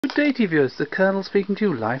Good day to you viewers, the Colonel speaking to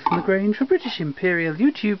you live from the Grange for British Imperial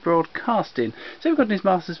YouTube Broadcasting. So we've got in his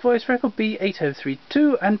master's voice record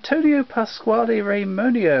B8032, Antonio Pasquale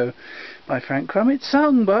Ramonio by Frank Crumit,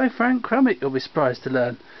 sung by Frank Crumit, you'll be surprised to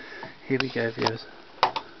learn. Here we go viewers.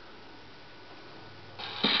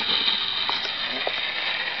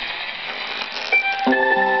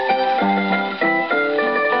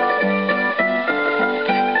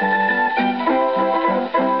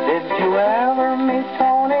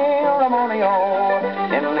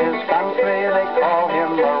 In his country they call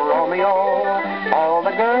him a Romeo. All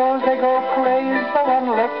the girls they go crazy for one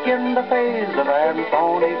look in the face of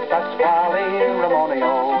Antonio Pasquale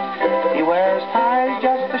Ramonio. He wears ties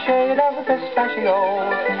just a shade of pistachio,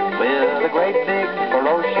 with a great big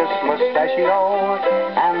ferocious mustachio,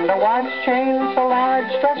 and a watch chain so large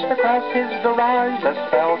stretched across his garage that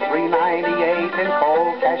spelled 398 in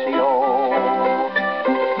cold Casio.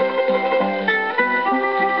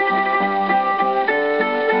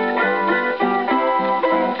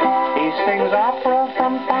 Sings opera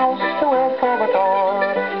from Faust to El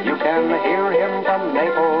Trovatore. You can hear him from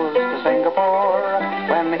Naples to Singapore.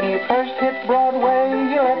 When he first hit Broadway,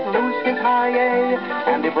 he let loose his high A,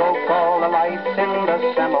 and he broke all the lights in the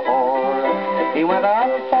semaphore. He went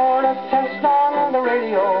up for a test on the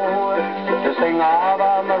radio to sing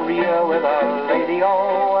Ave Maria with a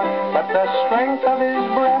lady-o, but the strength of his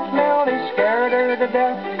breath nearly scared her to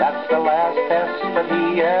death. That's the last test that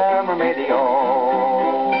he ever made-o.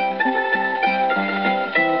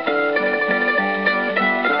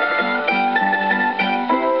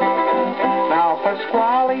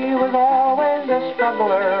 Pasquale was always a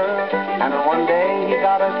struggler, and one day he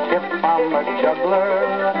got a tip from a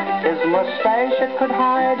juggler. His mustache, it could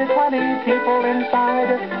hide 20 people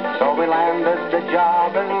inside, so he landed the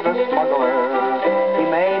job as a smuggler. He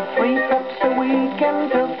made 3 trips a week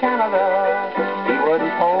into Canada. He would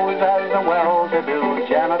pose as a well-to-do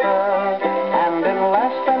janitor, and in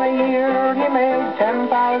less than a year he made 10,000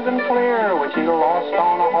 clear, which he lost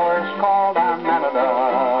on a horse called Amanada.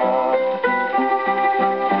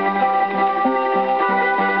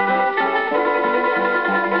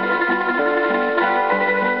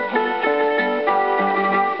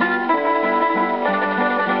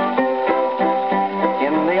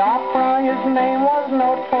 His name was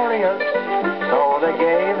notorious, so they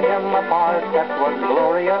gave him a part that was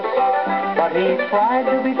glorious. But he tried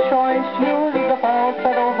to be choice, used the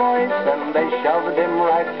falsetto voice, and they shoved him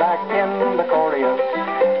right back in the chorus.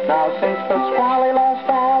 Now since Pasquale lost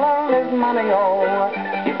all of his money-o,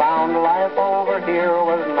 he found life over here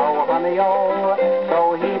was no honey-o.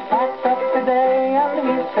 So he packed up today and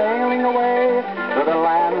he's sailing away to the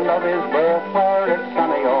land of his birth where it's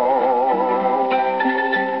sunny-o.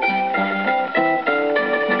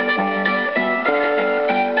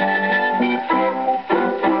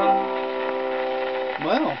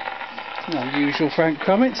 Well, unusual Frank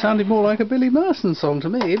Crumit, sounded more like a Billy Merson song to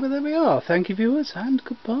me, but there we are. Thank you viewers, and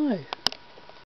goodbye.